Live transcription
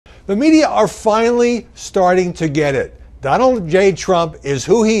The media are finally starting to get it. Donald J. Trump is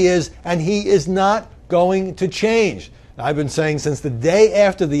who he is, and he is not going to change. I've been saying since the day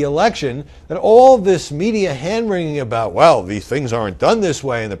after the election that all this media hand-wringing about, well, these things aren't done this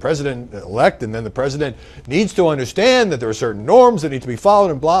way, and the president-elect and then the president needs to understand that there are certain norms that need to be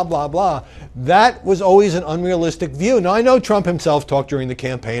followed and blah, blah, blah. That was always an unrealistic view. Now, I know Trump himself talked during the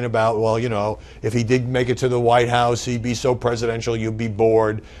campaign about, well, you know, if he did make it to the White House, he'd be so presidential, you'd be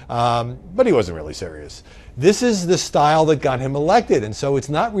bored. But he wasn't really serious. This is the style that got him elected, and so it's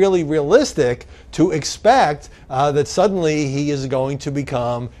not really realistic to expect that suddenly he is going to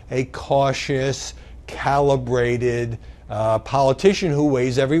become a cautious, calibrated politician who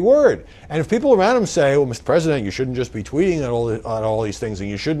weighs every word. And if people around him say, well, Mr. President, you shouldn't just be tweeting on all these things, and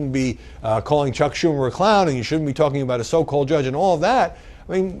you shouldn't be calling Chuck Schumer a clown, and you shouldn't be talking about a so-called judge and all of that,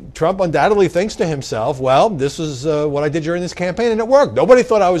 I mean, Trump undoubtedly thinks to himself, well, this is what I did during this campaign, and it worked. Nobody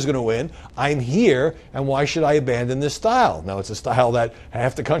thought I was going to win. I'm here, and why should I abandon this style? Now, it's a style that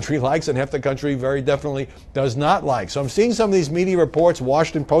half the country likes and half the country very definitely does not like. So I'm seeing some of these media reports.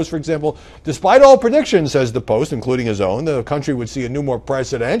 Washington Post, for example, despite all predictions, says the Post, including his own, the country would see a new, more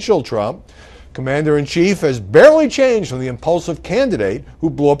presidential Trump. Commander-in-Chief has barely changed from the impulsive candidate who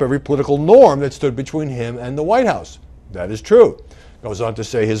blew up every political norm that stood between him and the White House. That is true. Goes on to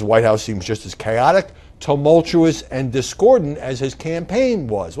say his White House seems just as chaotic, tumultuous, and discordant as his campaign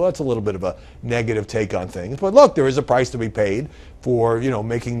was. Well, that's a little bit of a negative take on things. But look, there is a price to be paid for, you know,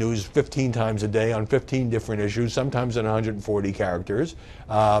 making news 15 times a day on 15 different issues, sometimes in 140 characters.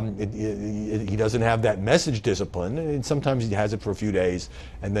 He doesn't have that message discipline, and sometimes he has it for a few days,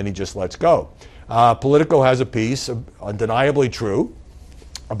 and then he just lets go. Politico has a piece, undeniably true,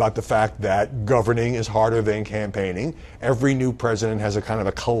 about the fact that governing is harder than campaigning. Every new president has a kind of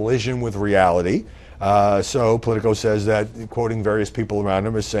a collision with reality. So Politico says that, quoting various people around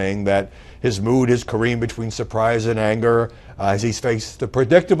him, is saying that his mood is careened between surprise and anger as he's faced the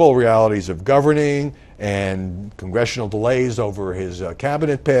predictable realities of governing and congressional delays over his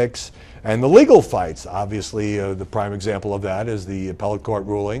cabinet picks and the legal fights. Obviously, the prime example of that is the appellate court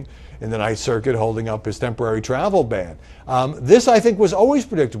ruling in the Ninth Circuit holding up his temporary travel ban. This, I think, was always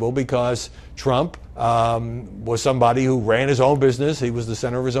predictable because Trump was somebody who ran his own business. He was the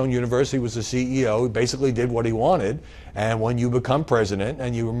center of his own universe. He was the CEO. He basically did what he wanted. And when you become president,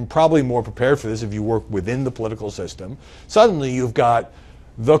 and you're probably more prepared for this if you work within the political system, suddenly you've got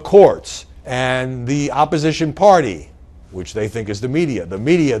the courts and the opposition party, which they think is the media,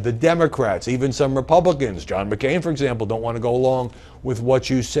 the Democrats, even some Republicans. John McCain, for example, don't want to go along with what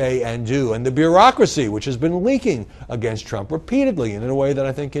you say and do. And the bureaucracy, which has been leaking against Trump repeatedly and in a way that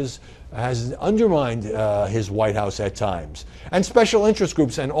I think has undermined his White House at times. And special interest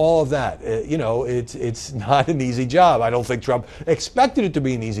groups and all of that. You know, it's not an easy job. I don't think Trump expected it to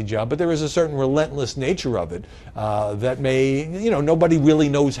be an easy job, but there is a certain relentless nature of it that may, you know, nobody really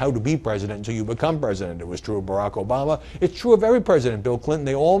knows how to be president until you become president. It was true of Barack Obama. It's true of every president. Bill Clinton,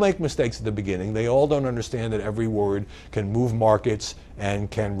 they all make mistakes at the beginning. They all don't understand that every word can move markets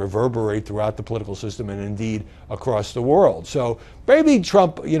and can reverberate throughout the political system and indeed across the world. So maybe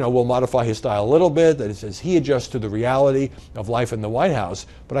Trump, you know, will modify his style a little bit, that is, as he adjusts to the reality of life in the White House.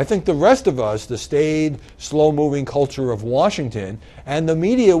 But I think the rest of us, the staid, slow-moving culture of Washington, and the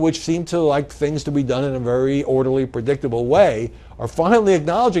media, which seem to like things to be done in a very orderly, predictable way, are finally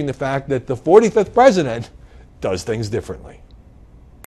acknowledging the fact that the 45th president does things differently.